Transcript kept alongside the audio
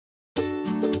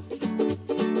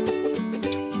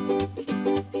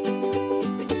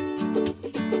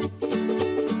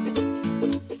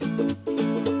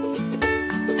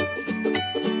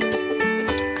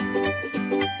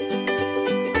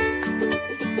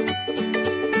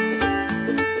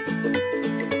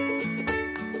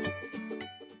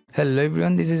Hello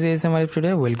everyone, this is ASM Arif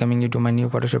today, welcoming you to my new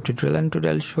Photoshop tutorial, and today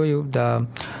I'll show you the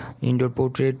indoor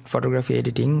portrait photography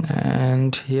editing.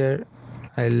 And here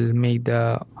I'll make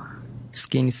the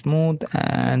skin smooth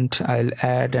and I'll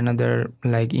add another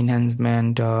like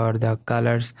enhancement or the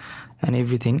colors and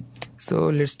everything. So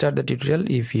let's start the tutorial.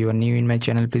 If you are new in my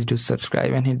channel, please do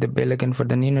subscribe and hit the bell icon for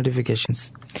the new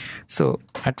notifications. So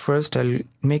at first I'll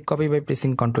make copy by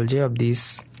pressing Ctrl J of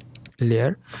this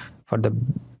layer for the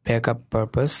backup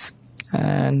purpose,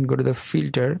 and go to the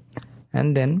filter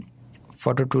and then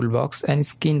photo toolbox and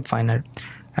skin finer.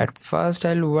 At first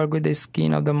I'll work with the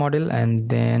skin of the model and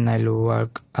then I'll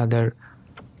work other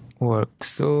work.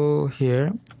 So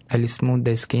here I'll smooth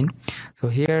the skin. So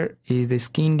here is the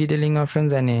skin detailing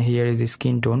options and here is the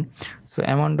skin tone. So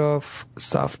amount of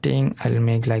softening I'll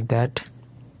make like that,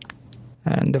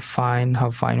 and the fine,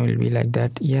 how fine will be like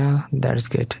that. Yeah, that's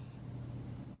good,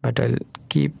 but I'll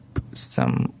keep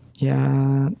some.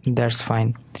 Yeah, that's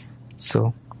fine.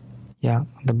 So yeah,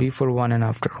 the before one and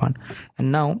after one.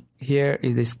 And now here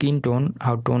is the skin tone,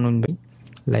 how tone will be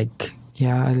like.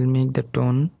 Yeah, I'll make the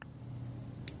tone.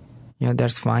 Yeah,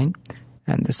 that's fine.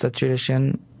 And the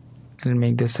saturation, I'll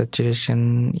make the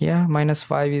saturation, yeah,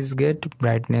 -5 is good.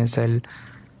 Brightness, I'll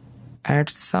add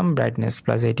some brightness,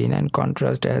 +18, and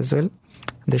contrast as well.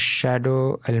 The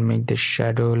shadow, I'll make the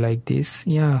shadow like this.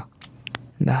 Yeah,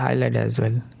 the highlight as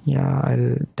well. Yeah,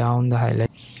 I'll down the highlight.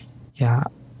 Yeah,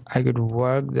 I could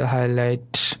work the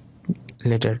highlight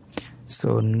later.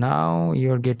 So now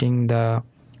you're getting the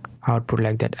output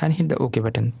like that, and hit the OK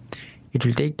button. It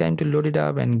will take time to load it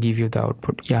up and give you the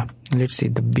output. Yeah, let's see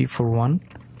the before one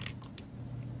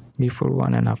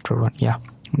and after one. Yeah,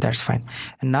 that's fine.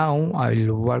 And now I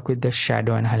will work with the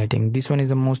shadow and highlighting. This one is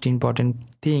the most important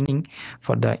thing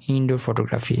for the indoor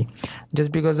photography,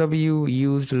 just because of you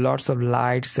used lots of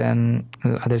lights and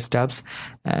other stuffs,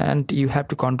 and you have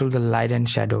to control the light and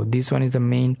shadow. This one is the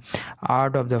main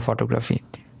art of the photography.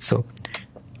 So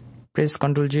press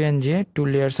Ctrl J and J, 2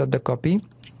 layers of the copy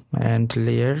and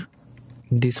layer.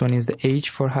 This one is the H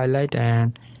for highlight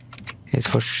and is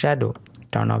for shadow.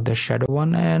 Turn off the shadow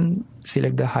one and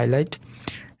select the highlight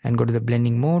and go to the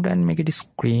blending mode and make it a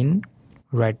screen.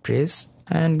 Right press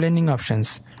and blending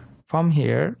options. From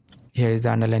here is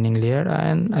the underlining layer,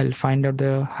 and I'll find out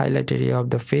the highlight area of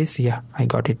the face. Yeah, I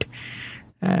got it.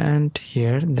 And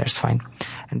here, that's fine.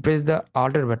 And press the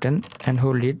Alt button and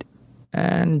hold it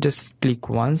and just click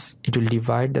once. It will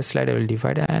divide, the slider will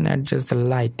divide and adjust the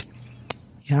light.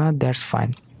 Yeah, that's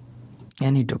fine.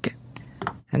 And hit OK.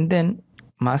 And then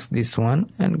mask this one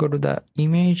and go to the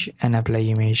image and apply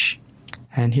image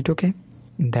and hit OK.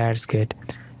 That's good.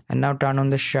 And now turn on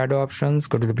the shadow options,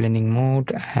 go to the blending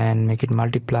mode and make it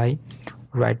multiply.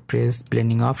 Right press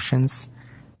blending options.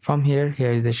 From here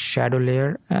is the shadow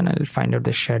layer, and I'll find out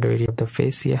the shadow area of the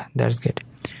face. Yeah, that's good.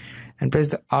 And press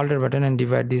the Alt button and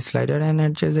divide this slider and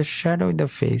adjust the shadow with the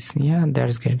face. Yeah,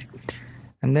 that's good.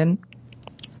 And then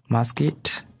mask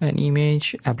it and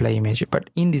image, apply image. But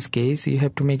in this case you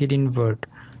have to make it invert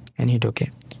and hit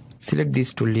OK. Select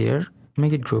these 2 layers,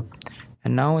 make it group,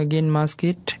 and now again mask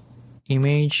it,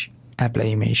 image, apply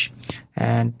image,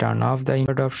 and turn off the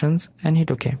invert options and hit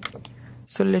OK.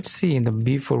 So let's see the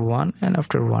before one and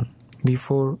after one.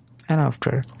 Before and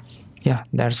after. Yeah,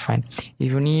 that's fine.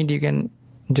 If you need, you can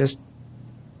just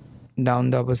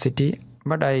down the opacity,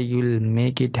 but I will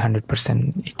make it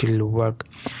 100%. It will work.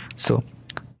 So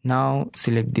now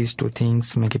select these 2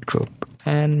 things, make it group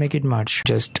and make it merge.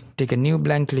 Just take a new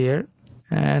blank layer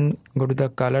and go to the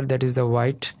color, that is the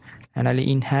white, and I'll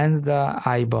enhance the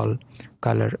eyeball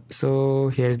color. So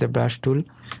here's the brush tool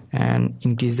and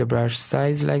increase the brush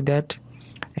size like that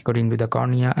according to the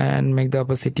cornea, and make the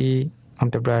opacity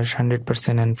of the brush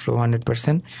 100% and flow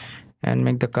 100%, and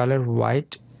make the color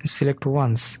white. Select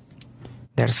once,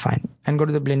 that's fine, and go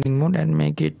to the blending mode and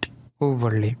make it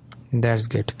overlay. That's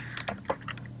good.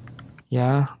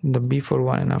 Yeah, the before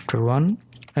one and after one,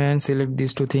 and select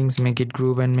these 2 things, make it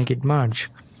group and make it merge.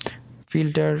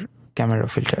 Filter, camera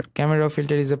filter. Camera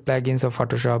filter is a plugin of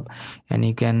Photoshop, and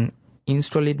you can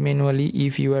install it manually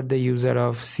if you are the user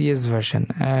of CS version,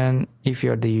 and if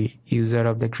you are the user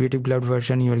of the Creative Cloud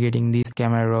version, you are getting these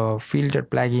camera filter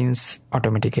plugins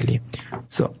automatically.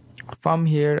 So from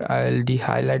here I'll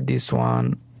de-highlight this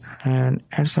one and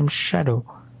add some shadow.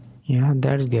 Yeah,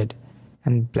 that's good,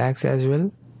 and blacks as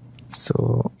well,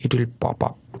 so it will pop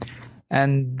up.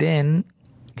 And then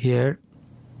here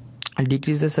I'll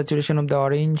decrease the saturation of the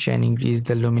orange and increase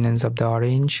the luminance of the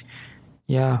orange.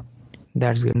 Yeah,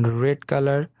 that's good. Red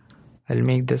color, I'll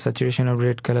make the saturation of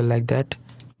red color like that,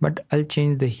 but I'll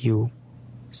change the hue,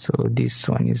 so this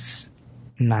one is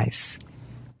nice.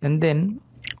 And then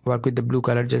work with the blue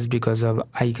color just because of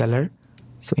eye color,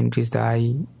 so increase the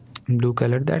eye blue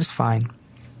color, that's fine.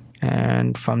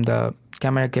 And from the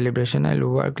camera calibration, I'll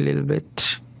work a little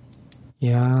bit.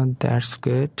 Yeah, that's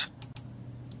good.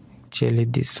 Actually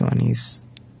this one is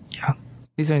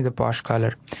the posh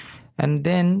color. And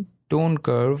then tone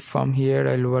curve, from here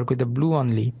I'll work with the blue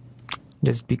only,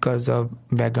 just because of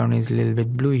background is a little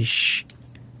bit bluish.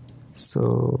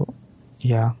 So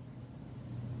yeah,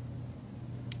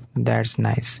 that's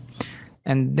nice.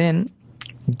 And then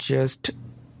just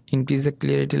increase the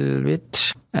clarity a little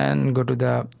bit and go to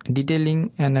the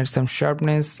detailing and add some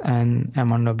sharpness and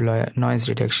amount of noise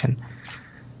reduction.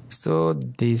 So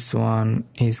this one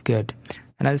is good,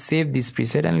 and I'll save this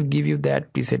preset and I'll give you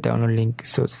that preset download link.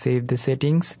 So save the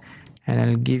settings and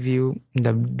I'll give you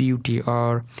the beauty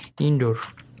or indoor,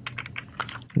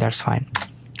 that's fine,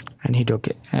 and hit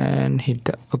OK and hit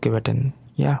the OK button.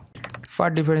 Yeah, far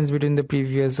difference between the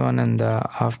previous one and the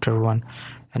after one.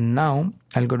 And now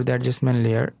I'll go to the adjustment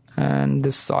layer and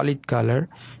the solid color,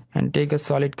 and take a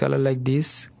solid color like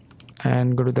this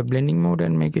and go to the blending mode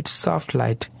and make it soft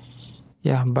light.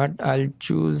 Yeah, but I'll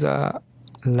choose a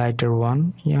lighter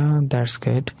one. Yeah, that's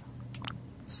good.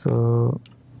 So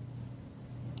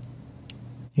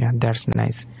yeah, that's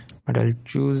nice, but I'll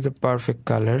choose the perfect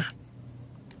color.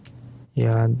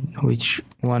 Yeah, which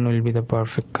one will be the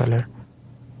perfect color?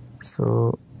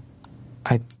 So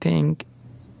I think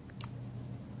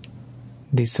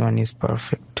this one is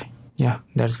perfect. Yeah,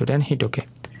 that's good, and hit OK.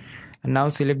 And now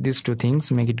select these two things,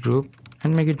 make it group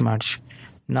and make it merge.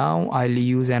 Now I'll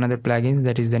use another plugin,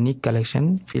 that is the Nik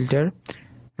Collection filter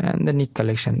and the Nik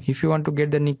Collection. If you want to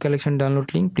get the Nik Collection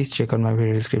download link, please check out my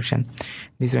video description.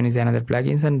 This one is another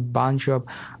plugins and bunch of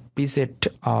preset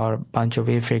or bunch of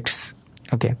effects.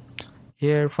 Okay,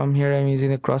 from here I'm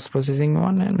using the cross processing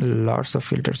one and lots of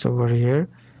filters over here,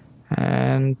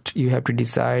 and you have to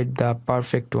decide the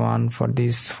perfect one for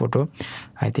this photo.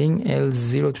 I think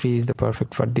L03 is the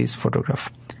perfect for this photograph,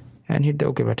 and hit the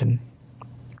OK button.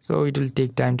 So it will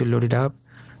take time to load it up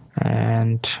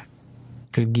and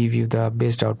it will give you the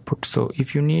best output. So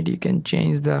if you need, you can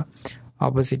change the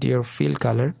opacity or fill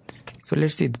color. So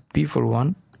let's see the before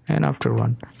one and after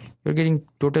one. You're getting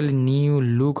totally new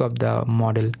look of the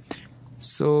model.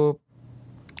 So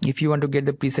if you want to get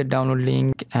the preset download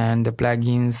link and the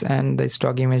plugins and the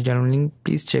stock image download link,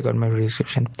 please check out my video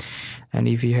description. And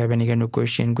if you have any kind of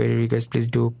question, query, request, please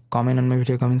do comment on my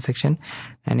video comment section.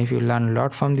 And if you learn a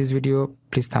lot from this video,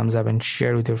 please thumbs up and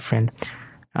share with your friend.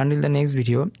 Until the next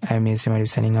video, I am ASM Arif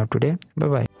signing out today. Bye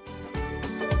bye.